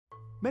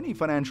Many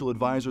financial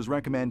advisors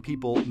recommend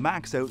people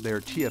max out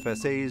their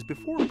TFSAs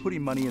before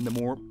putting money in the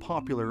more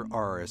popular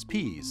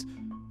RRSPs.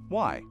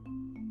 Why?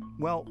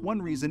 Well,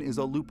 one reason is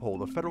a loophole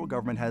the federal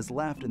government has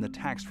left in the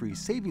tax-free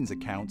savings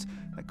accounts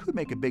that could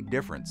make a big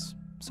difference.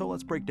 So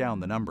let's break down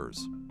the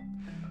numbers.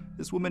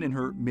 This woman in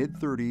her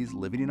mid-30s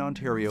living in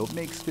Ontario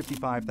makes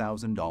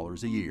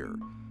 $55,000 a year.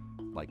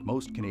 Like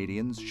most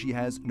Canadians, she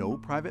has no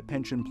private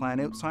pension plan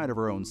outside of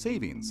her own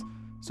savings,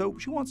 so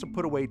she wants to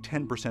put away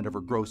 10% of her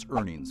gross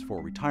earnings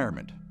for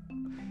retirement.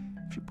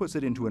 If she puts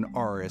it into an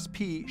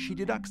RRSP, she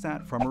deducts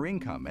that from her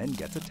income and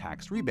gets a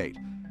tax rebate.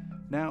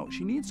 Now,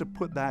 she needs to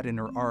put that in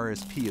her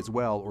RRSP as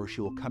well, or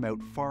she will come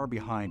out far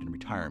behind in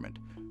retirement.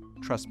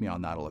 Trust me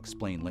on that, I'll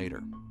explain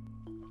later.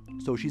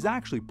 So she's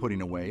actually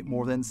putting away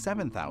more than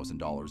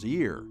 $7,000 a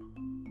year.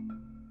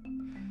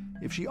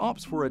 If she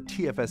opts for a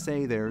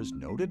TFSA, there's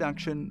no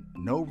deduction,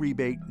 no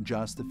rebate,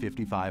 just the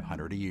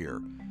 $5,500 a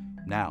year.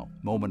 Now,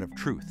 moment of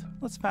truth.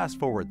 Let's fast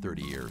forward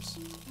 30 years.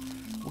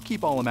 We'll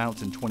keep all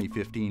amounts in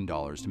 2015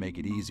 dollars to make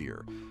it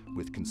easier.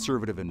 With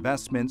conservative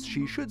investments,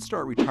 she should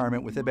start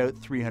retirement with about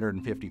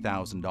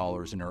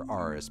 $350,000 in her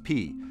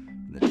RRSP.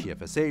 In the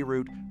TFSA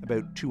route,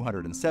 about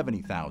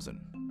 $270,000.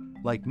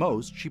 Like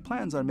most, she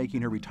plans on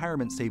making her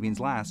retirement savings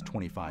last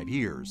 25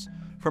 years.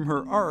 From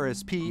her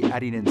RRSP,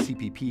 adding in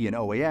CPP and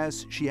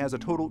OAS, she has a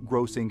total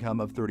gross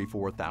income of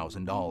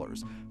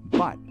 $34,000.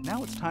 But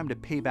now it's time to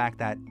pay back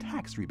that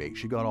tax rebate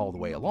she got all the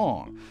way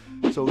along.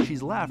 So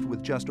she's left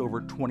with just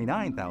over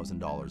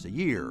 $29,000 a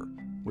year.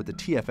 With the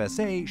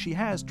TFSA, she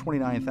has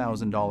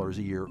 $29,000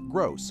 a year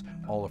gross.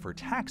 All of her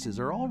taxes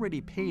are already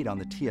paid on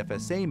the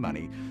TFSA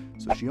money,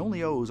 so she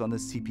only owes on the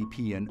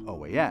CPP and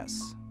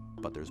OAS.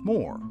 But there's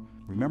more.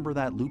 Remember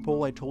that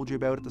loophole I told you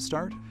about at the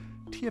start?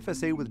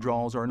 TFSA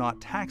withdrawals are not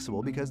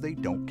taxable because they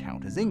don't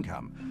count as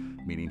income,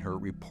 meaning her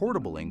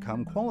reportable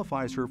income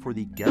qualifies her for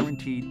the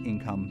Guaranteed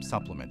Income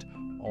Supplement,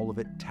 all of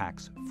it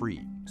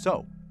tax-free.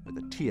 So, with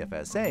a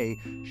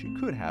TFSA, she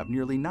could have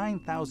nearly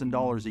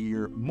 $9,000 a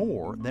year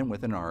more than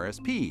with an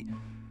RRSP.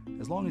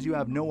 As long as you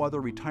have no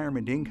other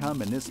retirement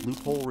income and this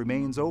loophole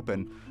remains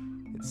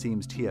open, it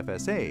seems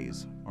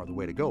TFSAs are the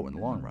way to go in the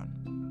long run.